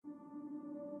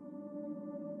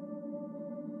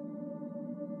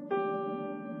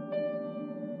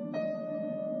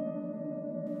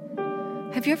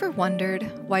Have you ever wondered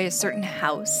why a certain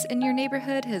house in your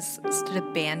neighborhood has stood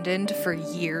abandoned for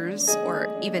years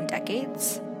or even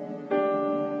decades?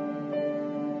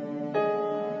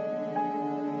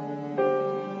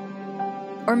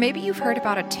 Or maybe you've heard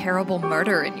about a terrible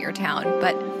murder in your town,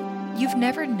 but you've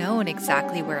never known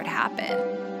exactly where it happened.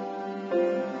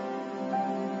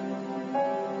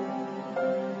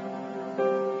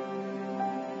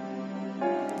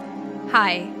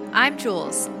 Hi, I'm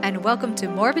Jules, and welcome to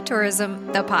Morbid Tourism,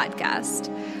 the podcast.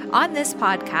 On this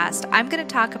podcast, I'm going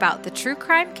to talk about the true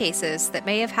crime cases that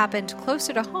may have happened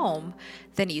closer to home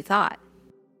than you thought.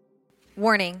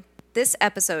 Warning, this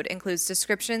episode includes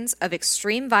descriptions of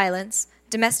extreme violence,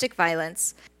 domestic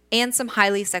violence, and some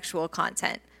highly sexual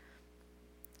content.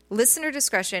 Listener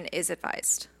discretion is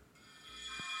advised.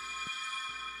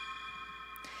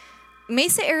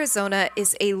 Mesa, Arizona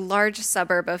is a large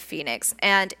suburb of Phoenix,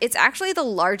 and it's actually the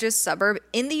largest suburb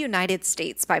in the United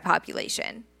States by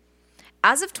population.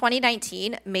 As of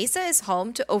 2019, Mesa is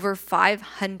home to over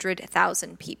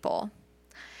 500,000 people.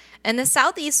 In the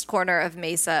southeast corner of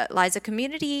Mesa lies a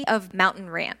community of Mountain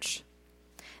Ranch.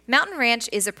 Mountain Ranch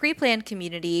is a pre-planned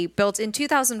community built in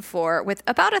 2004 with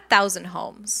about 1,000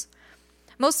 homes.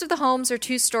 Most of the homes are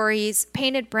 2 stories,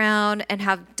 painted brown, and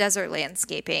have desert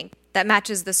landscaping that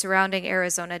matches the surrounding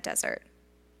Arizona desert.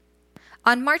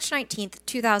 On March 19,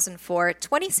 2004,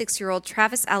 26-year-old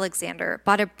Travis Alexander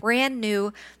bought a brand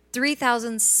new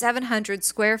 3,700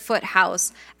 square foot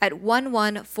house at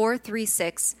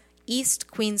 11436 East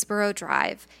Queensboro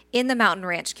Drive in the Mountain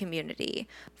Ranch community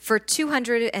for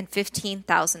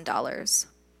 $215,000.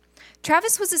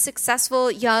 Travis was a successful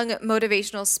young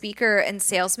motivational speaker and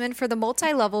salesman for the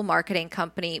multi-level marketing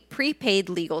company Prepaid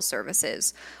Legal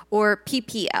Services, or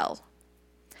PPL.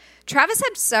 Travis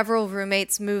had several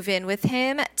roommates move in with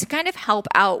him to kind of help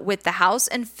out with the house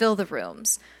and fill the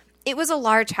rooms. It was a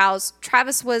large house.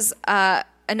 Travis was an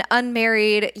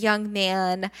unmarried young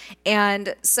man,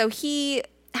 and so he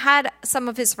had some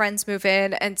of his friends move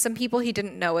in and some people he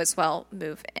didn't know as well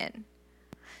move in.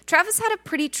 Travis had a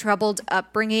pretty troubled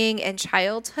upbringing and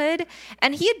childhood,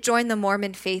 and he had joined the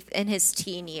Mormon faith in his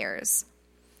teen years.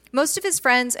 Most of his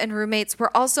friends and roommates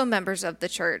were also members of the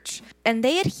church, and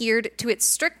they adhered to its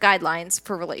strict guidelines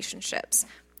for relationships,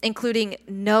 including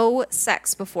no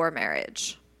sex before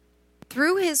marriage.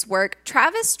 Through his work,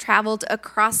 Travis traveled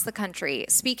across the country,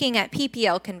 speaking at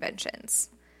PPL conventions.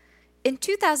 In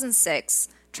 2006,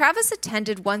 Travis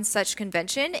attended one such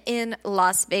convention in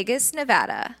Las Vegas,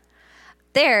 Nevada.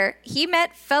 There, he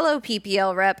met fellow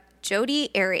PPL rep Jodi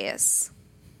Arias.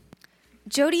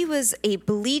 Jodi was a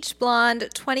bleach blonde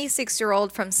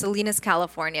 26-year-old from Salinas,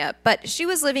 California, but she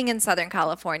was living in Southern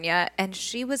California, and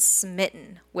she was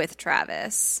smitten with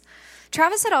Travis.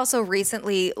 Travis had also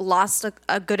recently lost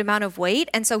a good amount of weight,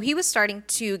 and so he was starting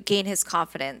to gain his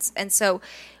confidence. And so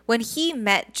when he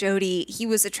met Jodi, he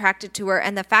was attracted to her,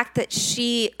 and the fact that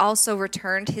she also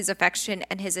returned his affection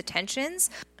and his attentions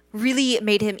really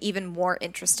made him even more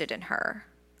interested in her.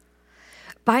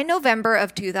 By November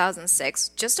of 2006,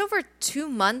 just over 2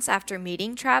 months after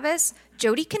meeting Travis,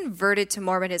 Jodi converted to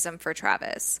Mormonism for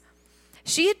Travis.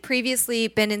 She had previously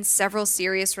been in several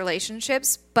serious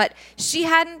relationships, but she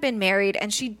hadn't been married,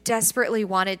 and she desperately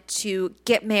wanted to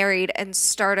get married and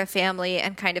start a family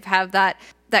and kind of have that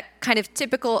kind of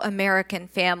typical American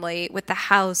family with the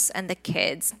house and the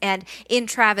kids. And in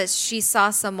Travis, she saw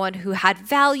someone who had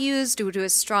values due to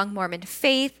his strong Mormon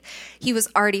faith. He was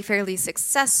already fairly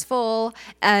successful,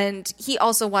 and he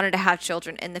also wanted to have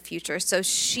children in the future. So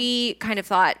she kind of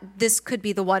thought, this could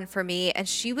be the one for me. And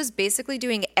she was basically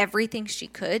doing everything she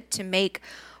could to make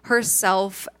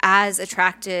herself as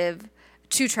attractive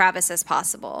to Travis as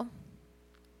possible.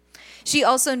 She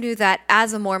also knew that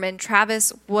as a Mormon,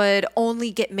 Travis would only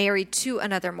get married to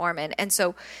another Mormon. And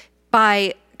so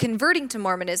by converting to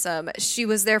Mormonism, she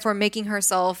was therefore making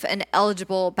herself an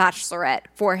eligible bachelorette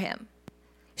for him.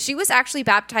 She was actually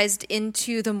baptized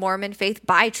into the Mormon faith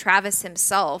by Travis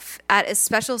himself at a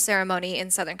special ceremony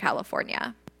in Southern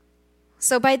California.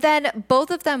 So by then, both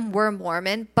of them were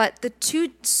Mormon, but the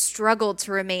two struggled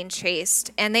to remain chaste,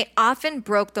 and they often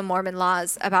broke the Mormon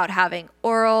laws about having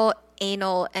oral,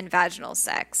 anal, and vaginal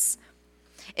sex.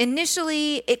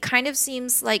 Initially, it kind of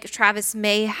seems like Travis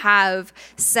may have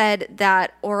said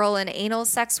that oral and anal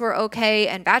sex were okay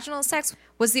and vaginal sex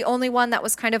was the only one that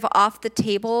was kind of off the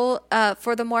table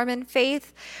for the Mormon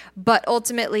faith, but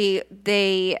ultimately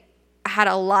they had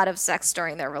a lot of sex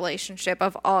during their relationship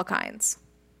of all kinds.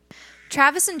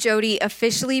 Travis and Jodi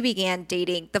officially began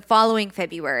dating the following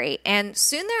February, and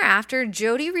soon thereafter,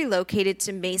 Jodi relocated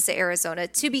to Mesa, Arizona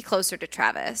to be closer to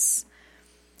Travis.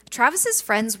 Travis's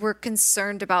friends were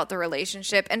concerned about the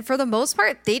relationship, and for the most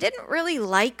part, they didn't really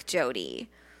like Jodi.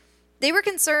 They were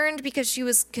concerned because she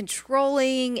was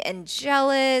controlling and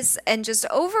jealous and just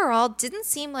overall didn't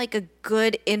seem like a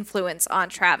good influence on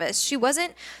Travis. She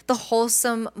wasn't the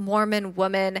wholesome Mormon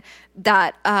woman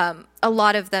that a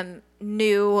lot of them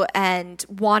knew and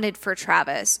wanted for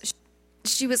Travis.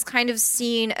 She was kind of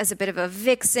seen as a bit of a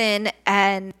vixen,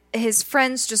 and his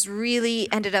friends just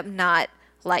really ended up not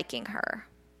liking her.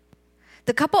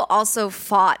 The couple also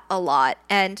fought a lot,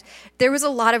 and there was a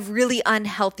lot of really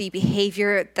unhealthy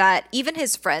behavior that even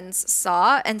his friends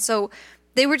saw, and so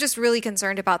they were just really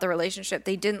concerned about the relationship.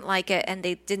 They didn't like it, and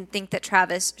they didn't think that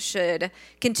Travis should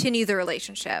continue the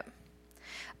relationship.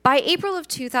 By April of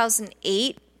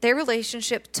 2008, their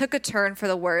relationship took a turn for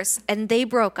the worse, and they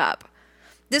broke up.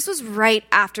 This was right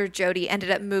after Jodi ended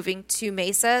up moving to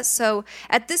Mesa. So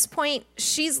at this point,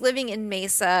 she's living in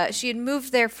Mesa. She had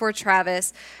moved there for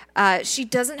Travis. She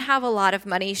doesn't have a lot of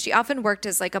money. She often worked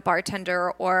as like a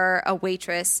bartender or a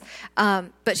waitress,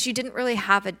 but she didn't really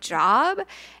have a job.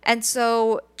 And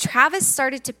so Travis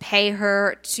started to pay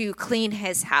her to clean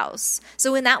his house.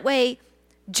 So in that way,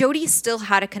 Jodi still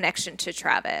had a connection to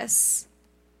Travis.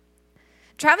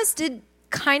 Travis did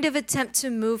kind of attempt to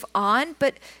move on,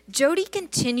 but Jodi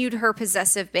continued her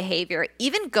possessive behavior,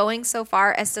 even going so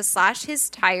far as to slash his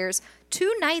tires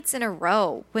 2 nights in a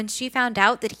row when she found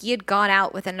out that he had gone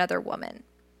out with another woman.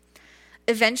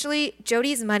 Eventually,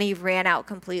 Jodi's money ran out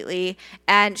completely,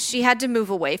 and she had to move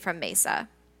away from Mesa.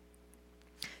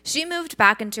 She moved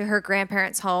back into her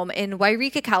grandparents' home in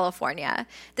Wairika, California.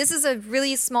 This is a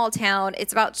really small town.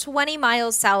 It's about 20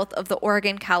 miles south of the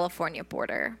Oregon-California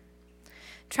border.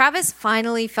 Travis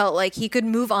finally felt like he could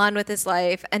move on with his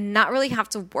life and not really have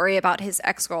to worry about his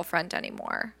ex-girlfriend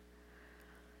anymore.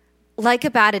 Like a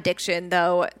bad addiction,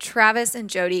 though, Travis and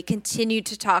Jodi continued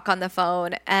to talk on the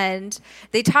phone, and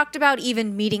they talked about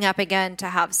even meeting up again to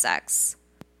have sex.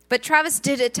 But Travis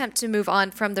did attempt to move on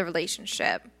from the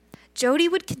relationship. Jodi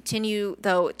would continue,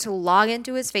 though, to log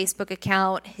into his Facebook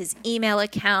account, his email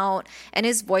account, and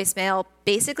his voicemail,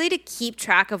 basically to keep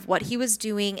track of what he was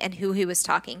doing and who he was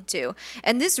talking to.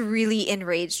 And this really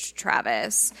enraged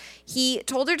Travis. He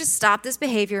told her to stop this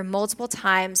behavior multiple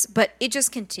times, but it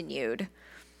just continued.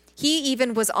 He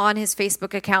even was on his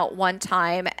Facebook account one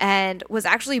time and was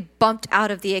actually bumped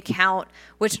out of the account,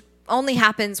 which only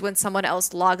happens when someone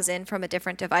else logs in from a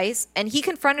different device. And he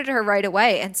confronted her right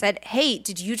away and said, "Hey,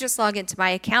 did you just log into my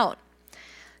account?"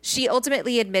 She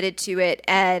ultimately admitted to it.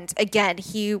 And again,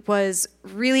 he was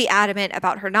really adamant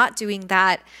about her not doing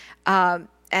that,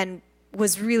 and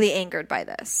was really angered by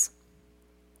this.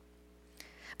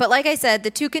 But like I said,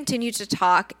 the two continued to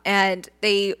talk, and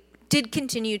they did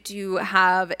continue to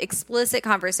have explicit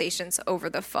conversations over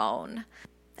the phone.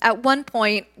 At one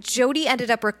point, Jodi ended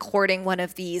up recording one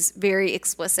of these very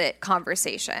explicit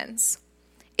conversations.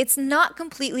 It's not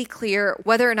completely clear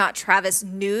whether or not Travis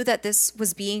knew that this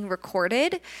was being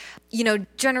recorded.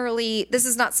 Generally, this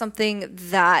is not something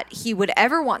that he would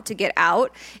ever want to get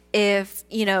out. If,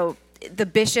 the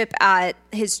bishop at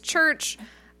his church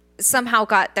somehow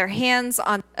got their hands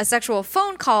on a sexual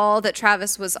phone call that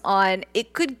Travis was on,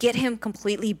 it could get him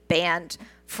completely banned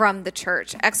from the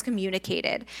church,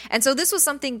 excommunicated. And so this was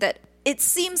something that it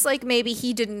seems like maybe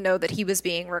he didn't know that he was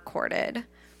being recorded.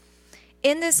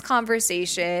 In this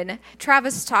conversation,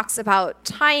 Travis talks about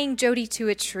tying Jodi to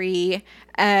a tree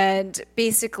and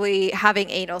basically having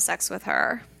anal sex with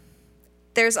her.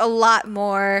 There's a lot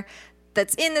more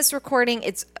that's in this recording.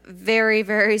 It's very,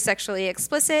 very sexually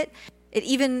explicit. It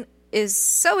even is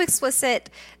so explicit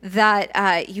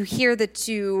that you hear the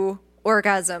two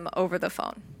orgasm over the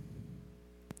phone.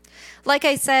 Like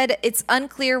I said, it's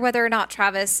unclear whether or not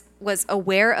Travis was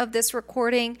aware of this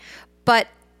recording, but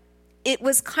it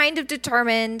was kind of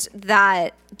determined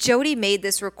that Jodi made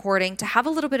this recording to have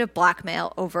a little bit of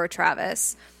blackmail over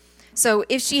Travis. So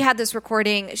if she had this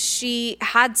recording, she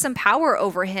had some power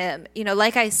over him.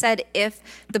 Like I said, if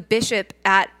the bishop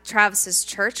at Travis's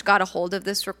church got a hold of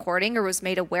this recording or was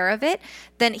made aware of it,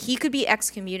 then he could be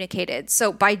excommunicated.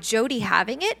 So by Jodi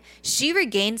having it, she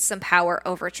regained some power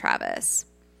over Travis.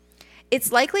 It's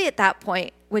likely at that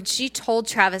point, when she told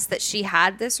Travis that she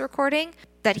had this recording,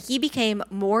 that he became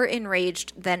more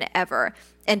enraged than ever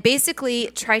and basically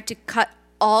tried to cut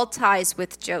all ties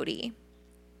with Jodi.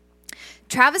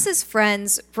 Travis's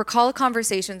friends recall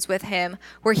conversations with him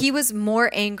where he was more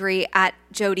angry at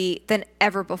Jodi than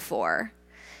ever before.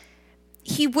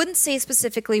 He wouldn't say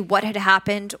specifically what had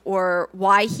happened or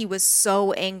why he was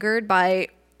so angered by,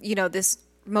 this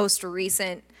most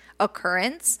recent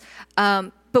occurrence.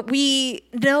 But we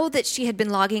know that she had been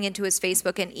logging into his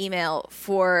Facebook and email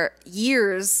for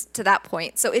years to that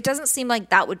point. So it doesn't seem like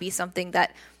that would be something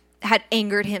that had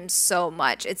angered him so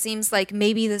much. It seems like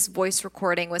maybe this voice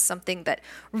recording was something that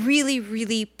really,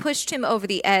 really pushed him over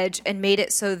the edge and made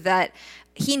it so that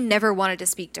he never wanted to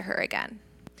speak to her again.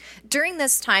 During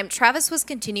this time, Travis was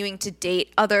continuing to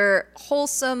date other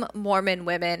wholesome Mormon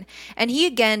women, and he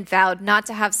again vowed not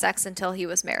to have sex until he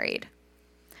was married.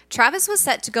 Travis was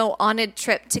set to go on a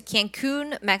trip to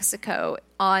Cancun, Mexico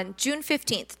on June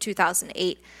 15th,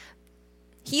 2008.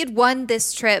 He had won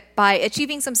this trip by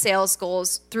achieving some sales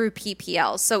goals through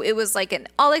PPL. So it was like an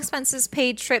all expenses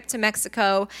paid trip to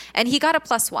Mexico, and he got a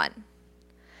 +1.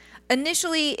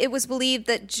 Initially, it was believed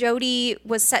that Jody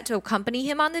was set to accompany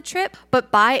him on the trip,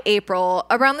 but by April,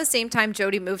 around the same time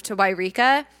Jody moved to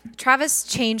Wairika, Travis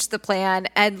changed the plan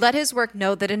and let his work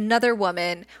know that another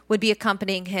woman would be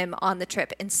accompanying him on the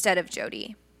trip instead of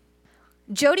Jody.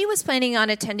 Jody was planning on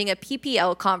attending a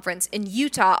PPL conference in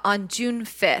Utah on June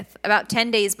 5th, about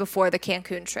 10 days before the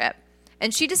Cancun trip,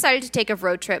 and she decided to take a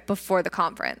road trip before the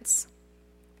conference.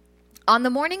 On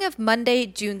the morning of Monday,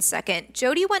 June 2nd,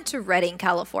 Jody went to Redding,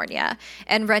 California,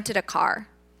 and rented a car.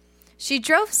 She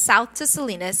drove south to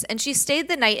Salinas, and she stayed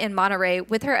the night in Monterey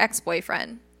with her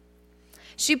ex-boyfriend.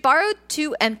 She borrowed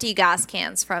 2 empty gas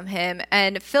cans from him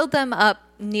and filled them up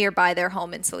nearby their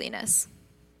home in Salinas.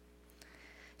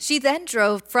 She then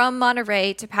drove from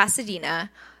Monterey to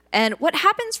Pasadena, and what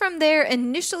happens from there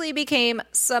initially became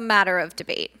some matter of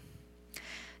debate.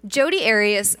 Jodi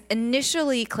Arias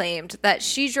initially claimed that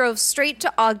she drove straight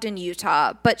to Ogden,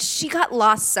 Utah, but she got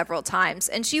lost several times,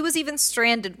 and she was even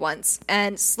stranded once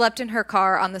and slept in her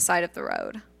car on the side of the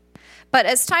road. But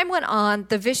as time went on,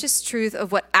 the vicious truth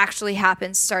of what actually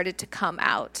happened started to come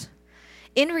out.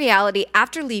 In reality,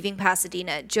 after leaving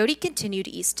Pasadena, Jodi continued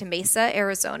east to Mesa,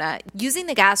 Arizona, using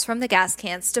the gas from the gas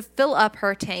cans to fill up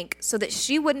her tank so that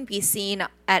she wouldn't be seen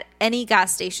at any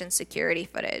gas station security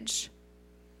footage.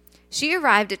 She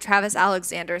arrived at Travis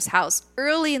Alexander's house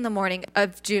early in the morning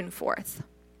of June 4th.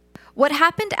 What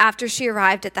happened after she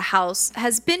arrived at the house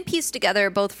has been pieced together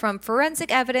both from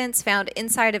forensic evidence found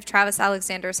inside of Travis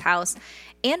Alexander's house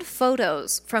and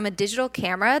photos from a digital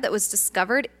camera that was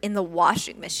discovered in the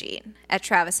washing machine at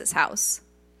Travis's house.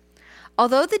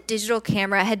 Although the digital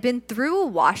camera had been through a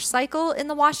wash cycle in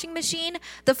the washing machine,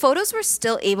 the photos were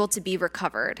still able to be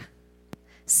recovered.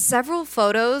 Several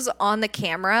photos on the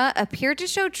camera appeared to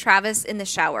show Travis in the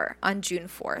shower on June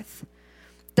 4th.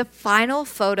 The final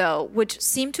photo, which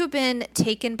seemed to have been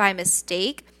taken by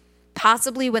mistake,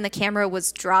 possibly when the camera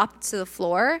was dropped to the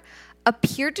floor,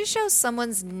 appeared to show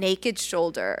someone's naked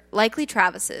shoulder, likely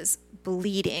Travis's,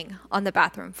 bleeding on the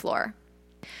bathroom floor.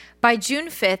 By June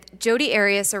 5th, Jodi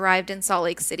Arias arrived in Salt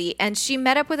Lake City, and she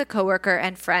met up with a coworker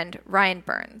and friend, Ryan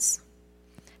Burns.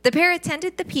 The pair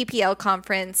attended the PPL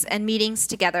conference and meetings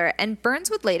together, and Burns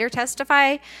would later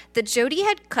testify that Jodi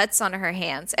had cuts on her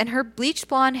hands and her bleached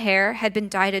blonde hair had been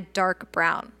dyed a dark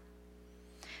brown.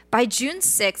 By June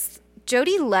 6th,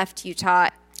 Jodi left Utah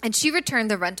and she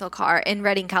returned the rental car in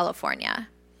Redding, California.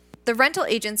 The rental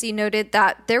agency noted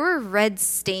that there were red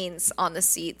stains on the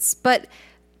seats, but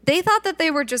they thought that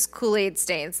they were just Kool-Aid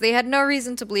stains. They had no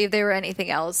reason to believe they were anything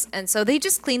else, and so they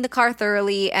just cleaned the car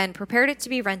thoroughly and prepared it to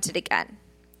be rented again.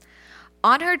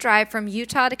 On her drive from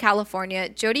Utah to California,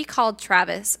 Jodi called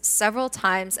Travis several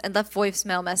times and left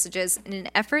voicemail messages in an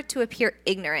effort to appear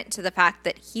ignorant to the fact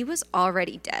that he was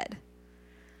already dead.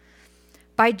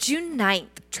 By June 9th,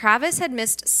 Travis had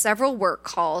missed several work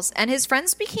calls, and his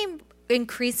friends became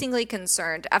increasingly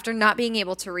concerned after not being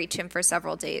able to reach him for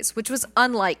several days, which was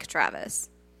unlike Travis.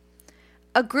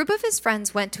 A group of his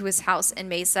friends went to his house in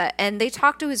Mesa, and they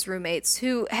talked to his roommates,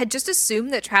 who had just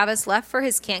assumed that Travis left for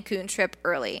his Cancun trip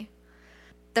early.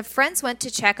 The friends went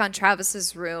to check on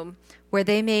Travis's room, where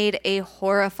they made a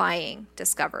horrifying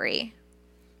discovery.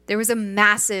 There was a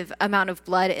massive amount of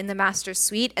blood in the master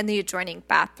suite and the adjoining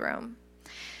bathroom.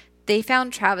 They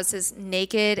found Travis's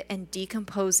naked and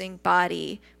decomposing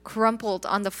body crumpled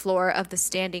on the floor of the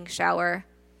standing shower.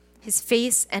 His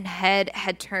face and head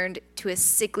had turned to a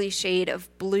sickly shade of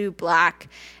blue-black,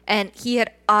 and he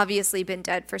had obviously been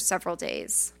dead for several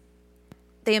days.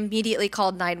 They immediately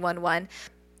called 911.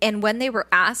 And when they were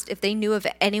asked if they knew of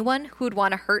anyone who would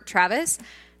want to hurt Travis,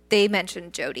 they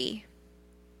mentioned Jodi.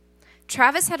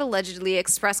 Travis had allegedly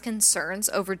expressed concerns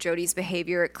over Jodi's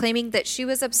behavior, claiming that she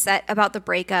was upset about the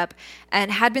breakup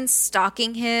and had been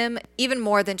stalking him even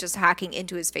more than just hacking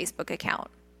into his Facebook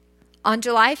account. On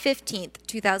July 15th,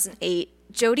 2008,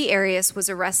 Jodi Arias was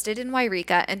arrested in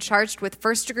Wairika and charged with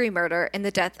first-degree murder in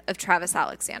the death of Travis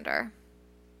Alexander.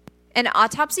 An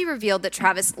autopsy revealed that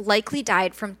Travis likely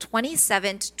died from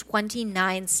 27 to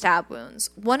 29 stab wounds,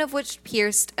 one of which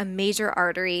pierced a major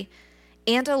artery,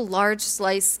 and a large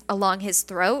slice along his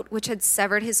throat, which had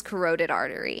severed his carotid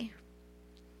artery.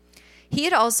 He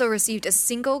had also received a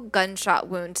single gunshot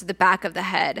wound to the back of the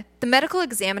head. The medical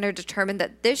examiner determined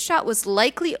that this shot was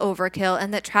likely overkill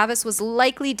and that Travis was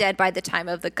likely dead by the time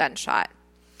of the gunshot.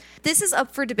 This is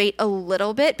up for debate a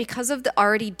little bit because of the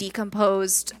already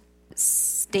decomposed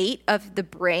state of the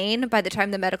brain by the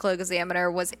time the medical examiner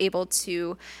was able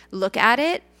to look at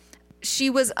it.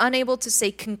 She was unable to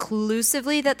say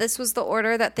conclusively that this was the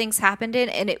order that things happened in,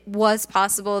 and it was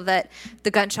possible that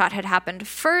the gunshot had happened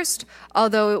first,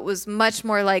 although it was much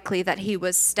more likely that he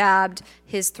was stabbed,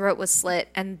 his throat was slit,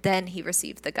 and then he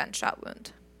received the gunshot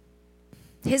wound.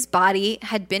 His body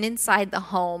had been inside the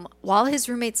home while his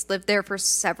roommates lived there for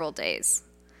several days.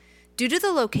 Due to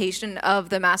the location of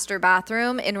the master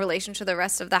bathroom in relation to the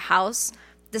rest of the house,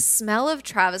 the smell of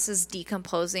Travis's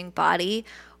decomposing body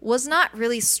was not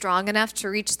really strong enough to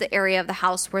reach the area of the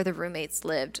house where the roommates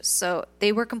lived, so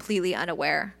they were completely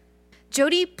unaware.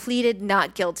 Jodi pleaded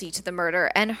not guilty to the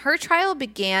murder, and her trial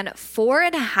began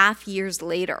 4.5 years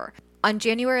later, on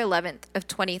January 11th of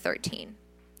 2013.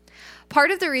 Part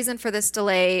of the reason for this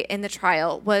delay in the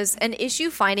trial was an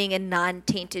issue finding a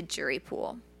non-tainted jury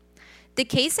pool. The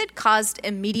case had caused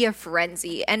a media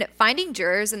frenzy, and finding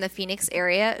jurors in the Phoenix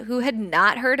area who had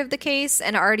not heard of the case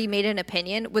and already made an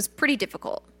opinion was pretty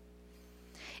difficult.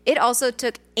 It also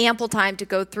took ample time to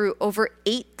go through over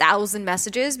 8,000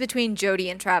 messages between Jodi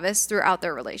and Travis throughout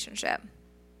their relationship.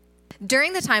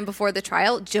 During the time before the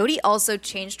trial, Jodi also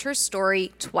changed her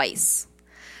story twice.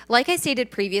 Like I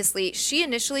stated previously, she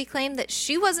initially claimed that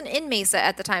she wasn't in Mesa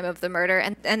at the time of the murder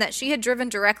and that she had driven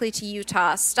directly to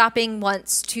Utah, stopping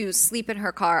once to sleep in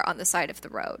her car on the side of the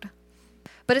road.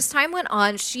 But as time went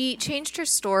on, she changed her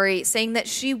story, saying that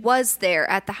she was there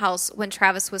at the house when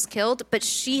Travis was killed, but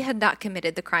she had not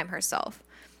committed the crime herself.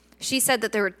 She said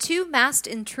that there were 2 masked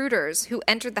intruders who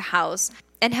entered the house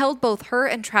and held both her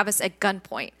and Travis at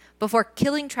gunpoint before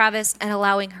killing Travis and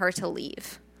allowing her to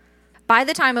leave. By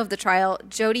the time of the trial,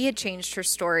 Jodi had changed her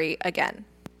story again.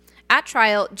 At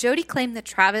trial, Jodi claimed that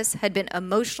Travis had been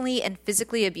emotionally and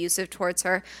physically abusive towards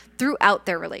her throughout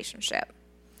their relationship.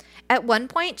 At one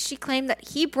point, she claimed that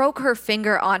he broke her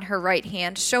finger on her right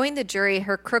hand, showing the jury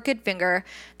her crooked finger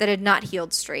that had not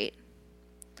healed straight.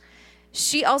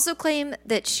 She also claimed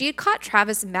that she had caught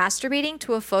Travis masturbating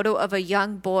to a photo of a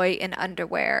young boy in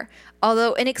underwear,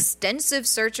 although an extensive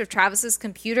search of Travis's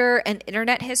computer and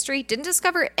internet history didn't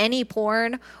discover any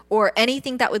porn or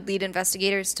anything that would lead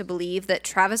investigators to believe that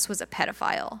Travis was a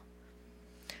pedophile.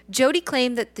 Jodi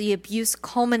claimed that the abuse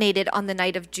culminated on the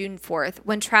night of June 4th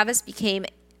when Travis became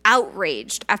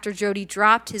outraged after Jodi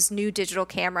dropped his new digital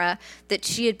camera that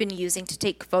she had been using to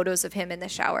take photos of him in the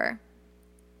shower.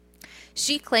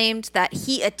 She claimed that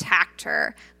he attacked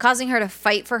her, causing her to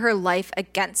fight for her life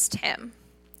against him.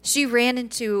 She ran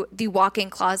into the walk-in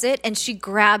closet and she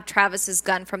grabbed Travis's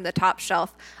gun from the top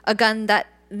shelf, a gun that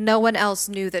no one else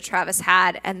knew that Travis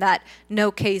had and that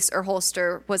no case or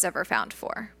holster was ever found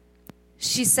for.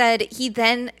 She said he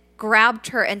then grabbed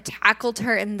her and tackled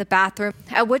her in the bathroom,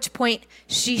 at which point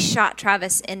she shot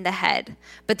Travis in the head,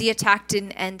 but the attack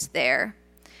didn't end there.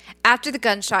 After the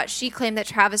gunshot, she claimed that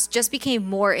Travis just became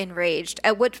more enraged,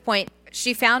 at which point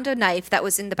she found a knife that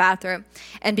was in the bathroom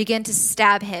and began to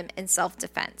stab him in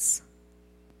self-defense.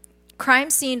 Crime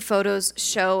scene photos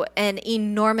show an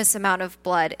enormous amount of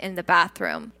blood in the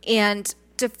bathroom, and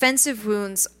defensive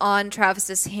wounds on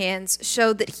Travis's hands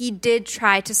showed that he did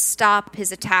try to stop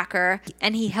his attacker,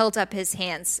 and he held up his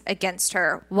hands against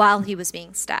her while he was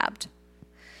being stabbed.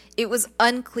 It was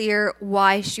unclear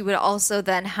why she would also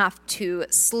then have to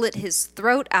slit his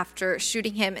throat after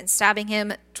shooting him and stabbing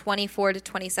him 24 to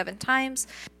 27 times,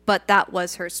 but that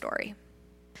was her story.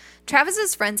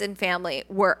 Travis's friends and family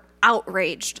were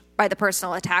outraged by the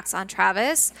personal attacks on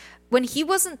Travis when he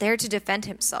wasn't there to defend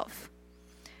himself.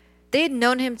 They had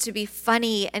known him to be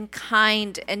funny and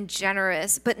kind and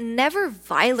generous, but never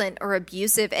violent or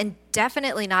abusive, and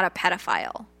definitely not a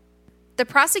pedophile. The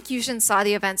prosecution saw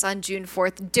the events on June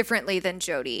 4th differently than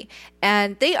Jodi,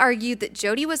 and they argued that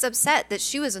Jodi was upset that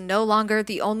she was no longer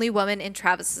the only woman in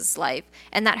Travis's life,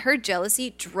 and that her jealousy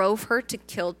drove her to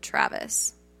kill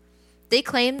Travis. They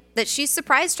claimed that she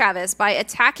surprised Travis by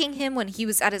attacking him when he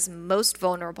was at his most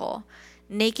vulnerable,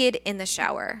 naked in the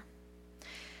shower.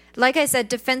 Like I said,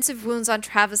 defensive wounds on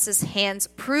Travis's hands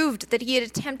proved that he had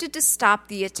attempted to stop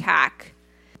the attack.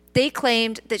 They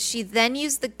claimed that she then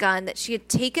used the gun that she had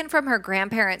taken from her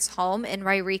grandparents' home in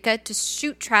Yreka to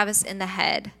shoot Travis in the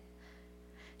head.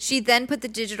 She then put the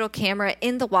digital camera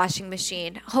in the washing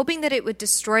machine, hoping that it would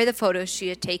destroy the photos she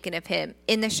had taken of him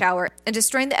in the shower and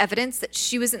destroying the evidence that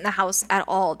she was in the house at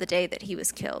all the day that he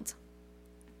was killed.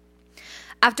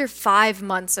 After 5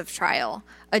 months of trial,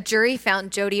 a jury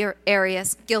found Jodi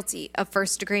Arias guilty of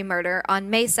first-degree murder on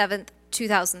May 7,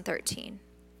 2013.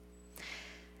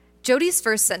 Jodi's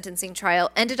first sentencing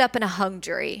trial ended up in a hung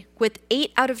jury, with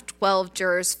 8 out of 12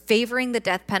 jurors favoring the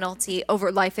death penalty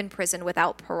over life in prison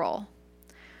without parole.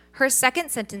 Her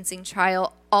second sentencing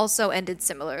trial also ended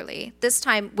similarly, this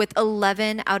time with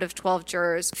 11 out of 12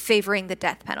 jurors favoring the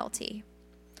death penalty.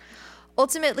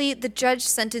 Ultimately, the judge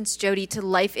sentenced Jodi to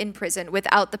life in prison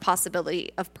without the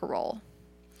possibility of parole.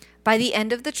 By the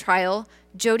end of the trial,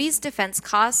 Jodi's defense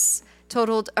costs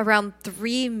totaled around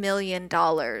 $3 million,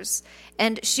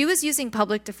 and she was using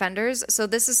public defenders, so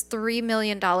this is $3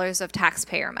 million of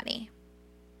taxpayer money.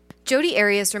 Jodi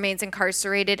Arias remains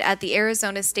incarcerated at the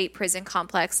Arizona State Prison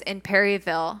Complex in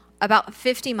Perryville, about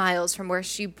 50 miles from where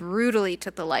she brutally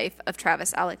took the life of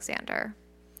Travis Alexander.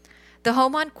 The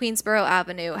home on Queensboro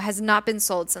Avenue has not been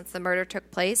sold since the murder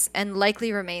took place and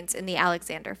likely remains in the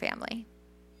Alexander family.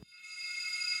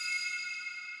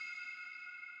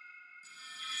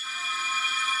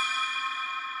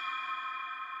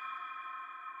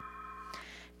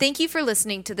 Thank you for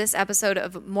listening to this episode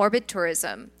of Morbid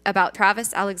Tourism about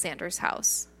Travis Alexander's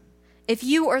house. If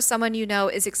you or someone you know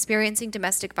is experiencing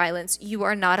domestic violence, you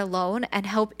are not alone and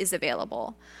help is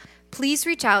available. Please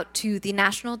reach out to the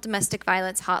National Domestic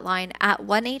Violence Hotline at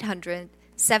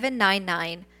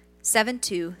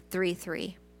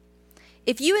 1-800-799-7233.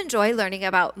 If you enjoy learning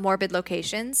about morbid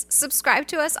locations, subscribe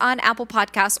to us on Apple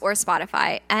Podcasts or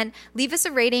Spotify and leave us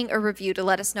a rating or review to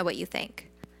let us know what you think.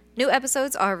 New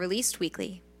episodes are released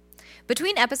weekly.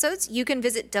 Between episodes, you can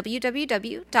visit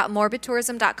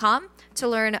www.morbidtourism.com to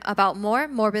learn about more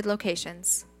morbid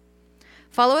locations.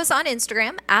 Follow us on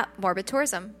Instagram at Morbid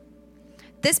Tourism.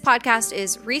 This podcast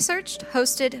is researched,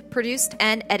 hosted, produced,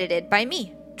 and edited by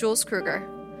me, Jules Kruger.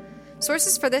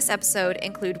 Sources for this episode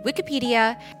include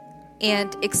Wikipedia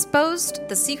and Exposed: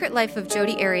 The Secret Life of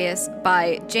Jodi Arias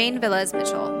by Jane Velez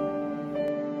Mitchell.